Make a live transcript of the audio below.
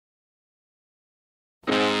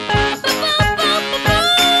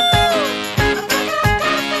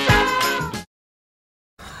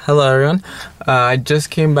Hello everyone. I just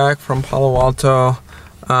came back from Palo Alto,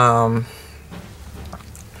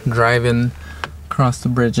 driving across the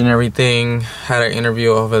bridge and everything. Had an interview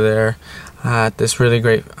over there at this really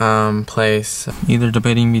great place. Either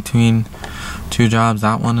debating between two jobs,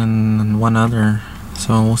 that one and one other.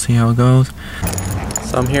 So we'll see how it goes.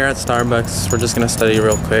 So I'm here at Starbucks. We're just gonna study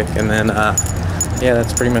real quick and then yeah,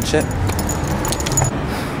 that's pretty much it.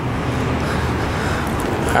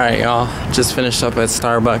 Alright y'all, just finished up at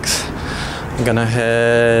Starbucks. I'm gonna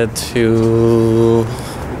head to...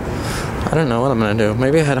 I don't know what I'm gonna do.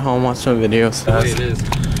 Maybe head home, watch some videos.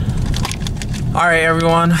 Alright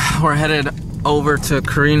everyone, we're headed over to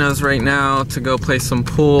Karina's right now to go play some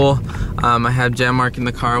pool. I have Jem Mark in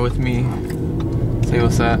the car with me. Say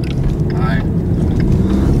what's up. Hi.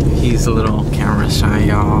 He's a little camera shy,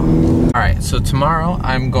 y'all. Alright, so tomorrow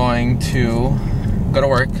I'm going to go to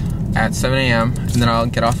work at 7 a.m. and then I'll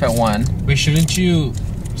get off at 1. Wait, shouldn't you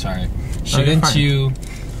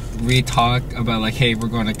re-talk about like, hey, we're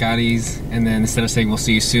going to Gotti's, and then instead of saying we'll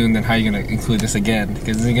see you soon, then how are you gonna include this again?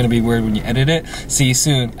 Because it's gonna be weird when you edit it. See you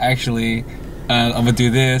soon. Actually, I'm gonna do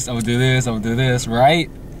this, I'm gonna do this, I'm gonna do this, right?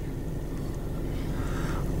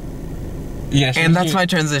 Yeah. And that's my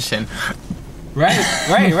transition. Right.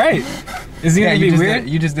 Is it gonna be weird?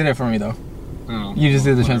 You just did it for me though. Oh, you just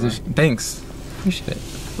did the transition. Thanks. Appreciate it.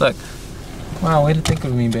 Look. Wow, way to think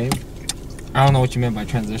of me, babe. I don't know what you meant by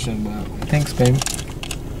transition, but thanks, babe.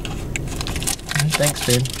 Thanks,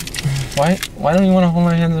 babe. Why don't you want to hold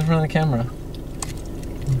my hands in front of the camera?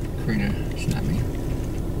 Karina, snap me.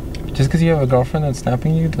 Just because you have a girlfriend that's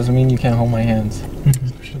snapping you doesn't mean you can't hold my hands.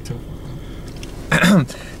 Shut up.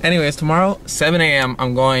 Anyways, tomorrow, 7 a.m.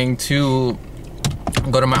 I'm going to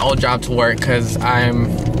go to my old job to work because I'm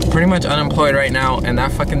pretty much unemployed right now, and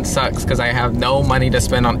that fucking sucks because I have no money to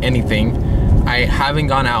spend on anything. I haven't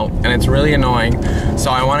gone out, and it's really annoying. So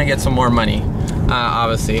I want to get some more money,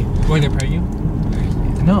 obviously. Wait, they're paying you?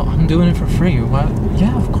 No, I'm doing it for free. Why?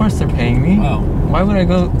 Yeah, of course they're paying me. Oh. Why would I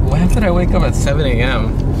go? Why did I wake up at 7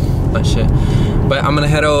 a.m.? But shit. But I'm gonna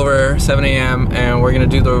head over 7 a.m. and we're gonna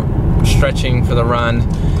do the stretching for the run.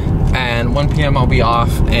 And 1 p.m. I'll be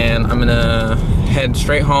off, and I'm gonna head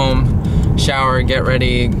straight home, shower, get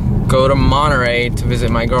ready, go to Monterey to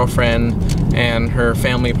visit my girlfriend and her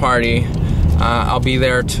family party. I'll be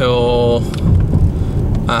there till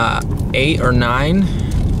 8 or 9.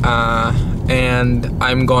 And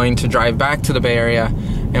I'm going to drive back to the Bay Area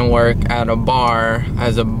and work at a bar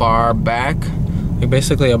as a bar back, like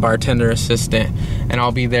basically a bartender assistant. And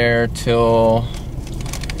I'll be there till,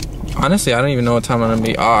 honestly, I don't even know what time I'm gonna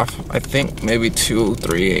be off. I think maybe 2,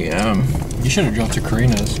 3 a.m. You should have drove to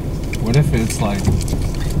Karina's. What if it's like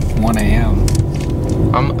 1 a.m.?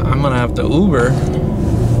 I'm gonna have to Uber.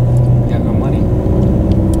 You got no money.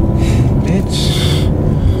 Bitch.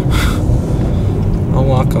 I'll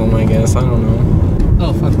walk home, I guess. I don't know.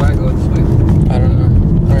 Oh, fuck, why go this way? I don't know.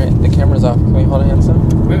 Alright, the camera's off. Can we hold hands up?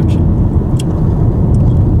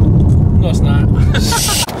 No, it's not.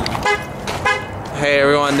 Hey,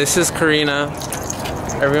 everyone. This is Karina.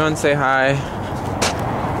 Everyone say hi.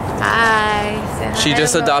 Hi. Say hi. She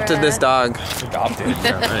just adopted this dog. Adopted.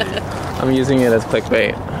 I'm using it as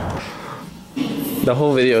clickbait. The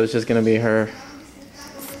whole video is just gonna be her.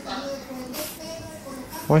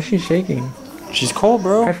 Why is she shaking? She's cold,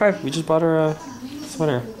 bro. High five. We just bought her a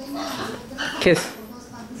sweater. Kiss.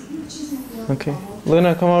 Okay.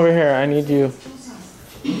 Luna, come over here. I need you.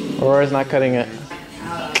 Aurora's not cutting it.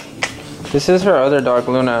 This is her other dog,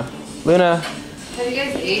 Luna. Luna. Have you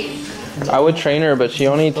guys ate? I would train her, but she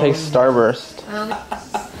only takes Starburst.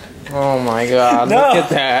 Oh my god, no. Look at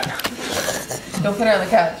that. Don't put her on the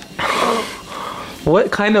couch.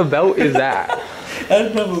 What kind of belt is that? I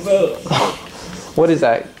don't have a belt. What is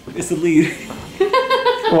that? It's a lead.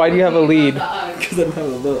 Why do you have a lead? Because I don't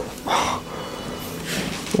have a belt.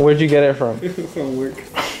 Where'd you get it from? From work.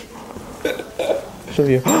 Should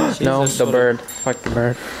you? No, the bird. Fuck the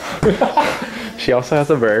bird. She also has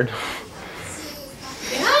a bird.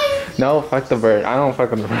 No, fuck the bird. I don't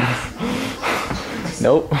fuck with the bird.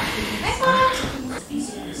 Nope.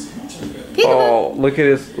 Oh, look at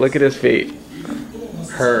his feet.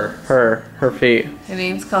 Her feet. Her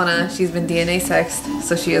name's Kona. She's been DNA sexed,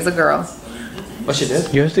 so she is a girl. What she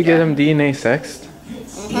did? You have to get him DNA sexed?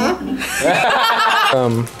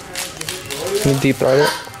 Can you deep throat it?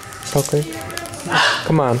 Okay.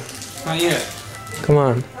 Come on. Not yet. Come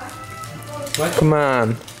on. What? Come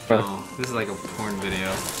on. No, this is like a porn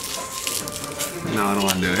video. No, I don't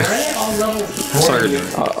want to do it. I'm sorry to do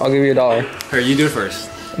it. I'll give you $1. Here, you do it first.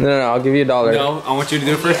 No, I'll give you $1. No, I want you to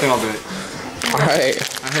do it first, then I'll do it. Alright.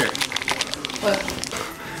 Here. What?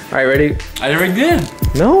 Alright, ready? I already did.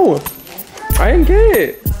 No, I didn't get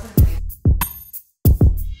it.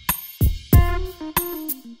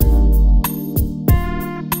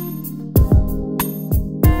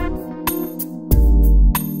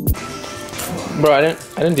 Bro, I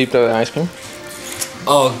didn't deep throw the ice cream.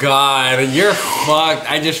 Oh God, you're fucked.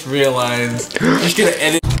 I just realized. Just gonna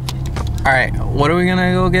edit. All right, what are we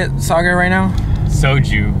gonna go get, Sagar, right now?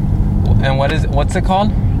 Soju. And what's it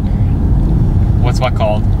called? What's what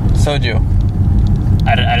called? Soju.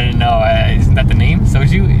 I didn't know. Isn't that the name?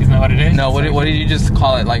 Soju? Isn't that what it is? No, what did you just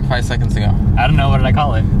call it like 5 seconds ago? I don't know. What did I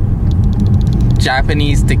call it?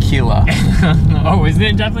 Japanese tequila. Oh, isn't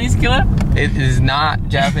it Japanese tequila? It is not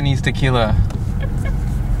Japanese tequila.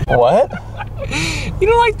 What? You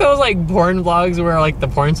know, like those like porn vlogs where like the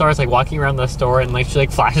porn star is like walking around the store and like she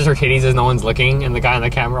like flashes her titties as no one's looking, and the guy on the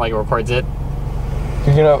camera like records it.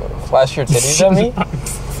 You're gonna flash your titties at me?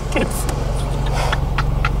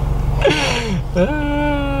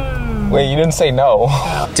 Wait, you didn't say no.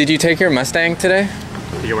 Did you take your Mustang today?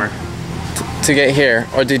 To get where? To get here,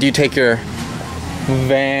 or did you take your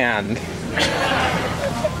van?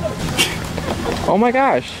 Oh my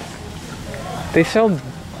gosh, they sell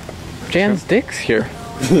Jan's dicks here.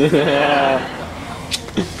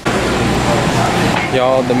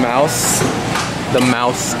 Y'all, the mouse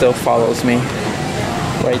still follows me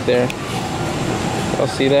right there. Y'all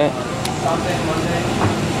see that?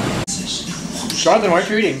 Jonathan, what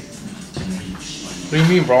are you eating? What do you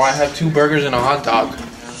mean, bro? I have 2 burgers and a hot dog.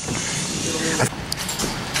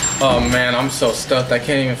 Oh man, I'm so stuffed. I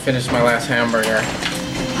can't even finish my last hamburger.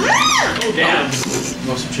 Oh damn!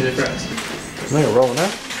 Want some chili fries? Am I rolling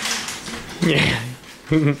up? Yeah.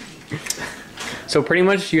 So pretty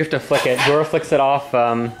much you have to flick it. Whoever flicks it off,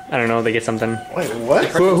 I don't know, they get something. Wait, what?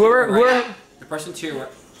 Whoever. The person to your right.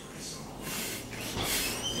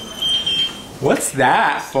 What's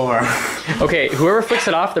that for? Okay, whoever flicks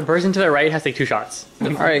it off, the person to the right has to take 2 shots.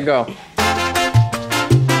 Alright, go.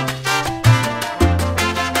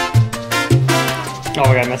 Oh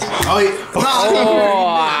my god, I missed. Oh,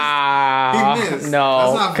 he missed.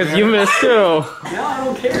 No, because you missed too. Now I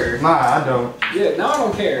don't care. Nah, I don't. Yeah, now I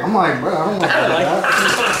don't care. I'm like, bro, I don't want that.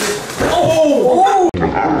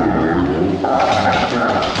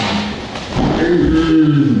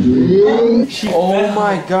 Oh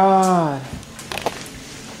my god.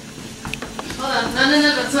 Hold on. No,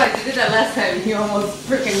 that's right. You did that last time. You almost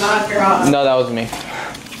freaking knocked her off. No, that was me.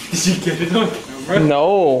 Did you get it on camera?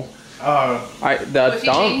 No. Oh. Was she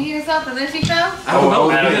changing herself and then she fell? I don't know.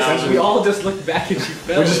 I don't know. We all just looked back and she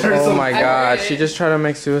fell. Oh my god, she just tried to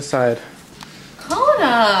make suicide.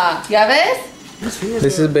 Kona. ¿Ya ves?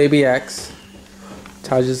 This is baby X.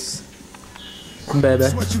 Taj's baby.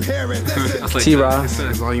 T-Raw.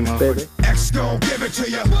 Baby. X gon' give it to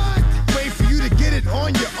you. Wait for you to get it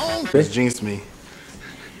on your own. Bitch jinxed me.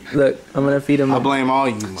 Look, I'm gonna feed him. I blame all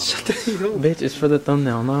you. Bitch, it's for the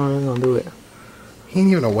thumbnail. I'm not even gonna do it. He ain't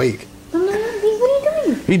even awake. What are you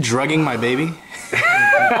doing? You drugging my baby?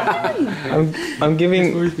 I'm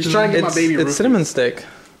giving. He's trying to get my baby It's cinnamon stick.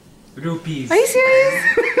 Rupees. Are you serious?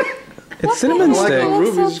 It's cinnamon stick.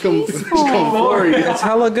 Ruby's so peaceful. It's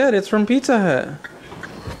hella good. It's from Pizza Hut.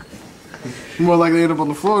 More likely end up on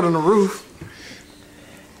the floor than the roof.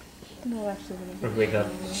 Wake up.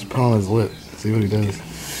 Just put on his lip. See what he does.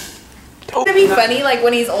 It'd be funny, like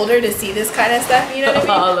when he's older, to see this kind of stuff. You know what I mean?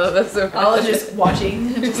 All of us are All just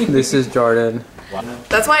watching. This is Jordan.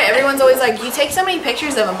 That's why everyone's always like, "You take so many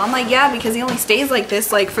pictures of him." I'm like, "Yeah, because he only stays like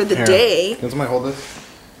this, like for the day." Can somebody hold this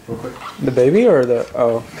real quick? The baby or the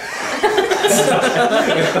oh?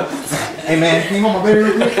 Hey man, can you hold my baby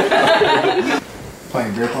real quick?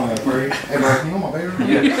 Playing beer pong at a party. Hey bro, can you hold my baby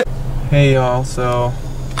real quick? Hey y'all, so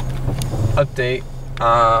update.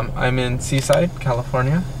 I'm in Seaside,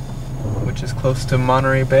 California, which is close to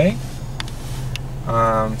Monterey Bay.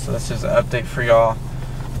 So that's just an update for y'all.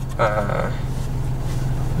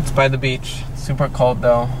 It's by the beach. Super cold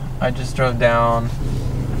though. I just drove down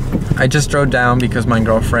because my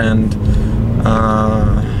girlfriend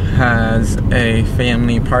has a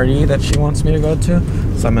family party that she wants me to go to.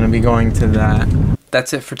 So I'm gonna be going to that.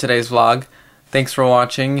 That's it for today's vlog. Thanks for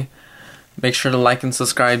watching. Make sure to like and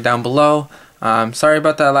subscribe down below. Sorry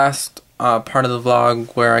about that last part of the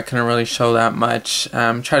vlog where I couldn't really show that much.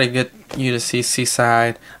 Try to get you to see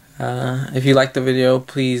Seaside. If you liked the video,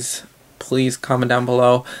 please comment down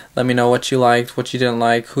below. Let me know what you liked, what you didn't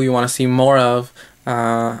like, who you want to see more of,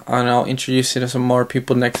 and I'll introduce you to some more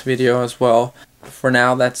people next video as well. For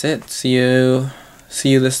now, that's it. See you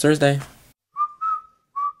this Thursday.